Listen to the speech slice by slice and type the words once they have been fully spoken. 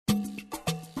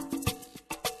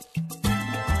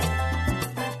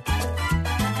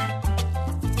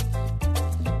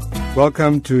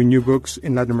Welcome to New Books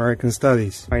in Latin American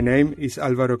Studies. My name is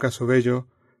Álvaro Casovelo,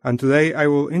 and today I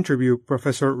will interview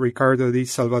Professor Ricardo Di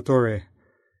Salvatore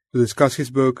to discuss his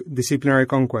book Disciplinary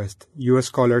Conquest, U.S.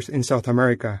 Scholars in South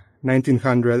America,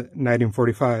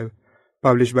 1900-1945,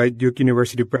 published by Duke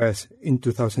University Press in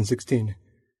 2016.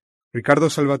 Ricardo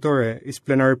Salvatore is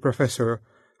plenary professor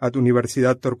at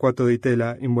Universidad Torcuato Di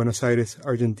Tella in Buenos Aires,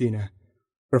 Argentina.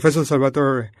 Professor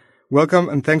Salvatore, welcome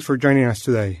and thanks for joining us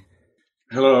today.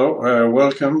 Hello,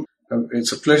 welcome.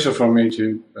 It's a pleasure for me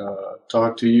to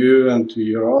talk to you and to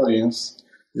your audience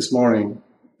this morning.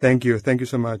 Thank you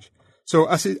so much. So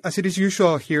as it is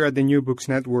usual here at the New Books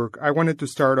Network, I wanted to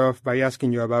start off by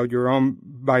asking you about your own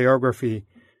biography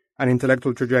and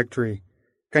intellectual trajectory.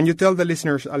 Can you tell the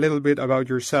listeners a little bit about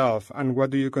yourself and what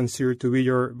do you consider to be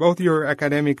both your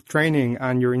academic training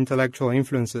and your intellectual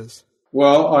influences?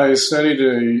 Well, I studied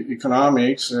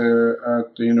economics at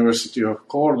the University of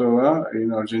Córdoba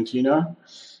in Argentina,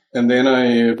 and then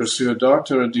I pursued a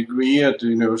doctorate degree at the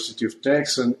University of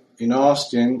Texas in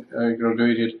Austin. I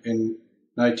graduated in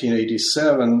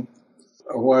 1987.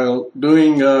 While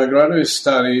doing graduate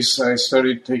studies, I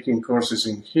started taking courses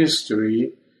in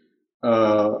history,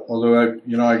 although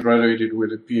I graduated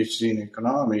with a PhD in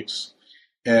economics,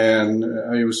 and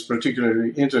I was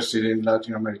particularly interested in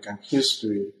Latin American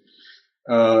history.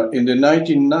 In the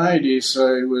 1990s,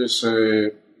 I was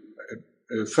a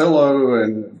fellow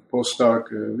and postdoc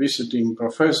visiting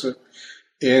professor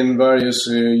in various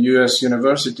U.S.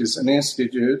 universities and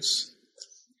institutes.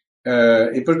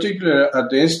 In particular, at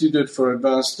the Institute for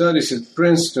Advanced Studies at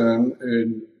Princeton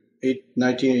in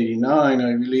 1989,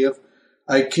 I believe,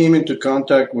 I came into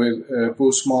contact with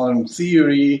postmodern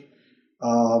theory,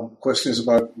 questions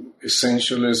about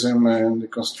essentialism and the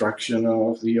construction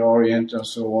of the Orient and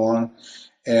so on.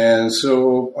 And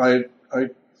so I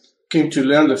came to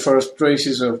learn the first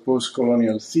traces of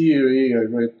post-colonial theory. I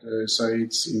read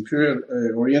Said's Imperial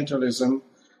Orientalism.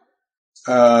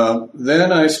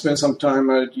 Then I spent some time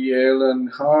at Yale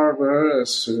and Harvard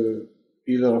as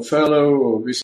either a fellow or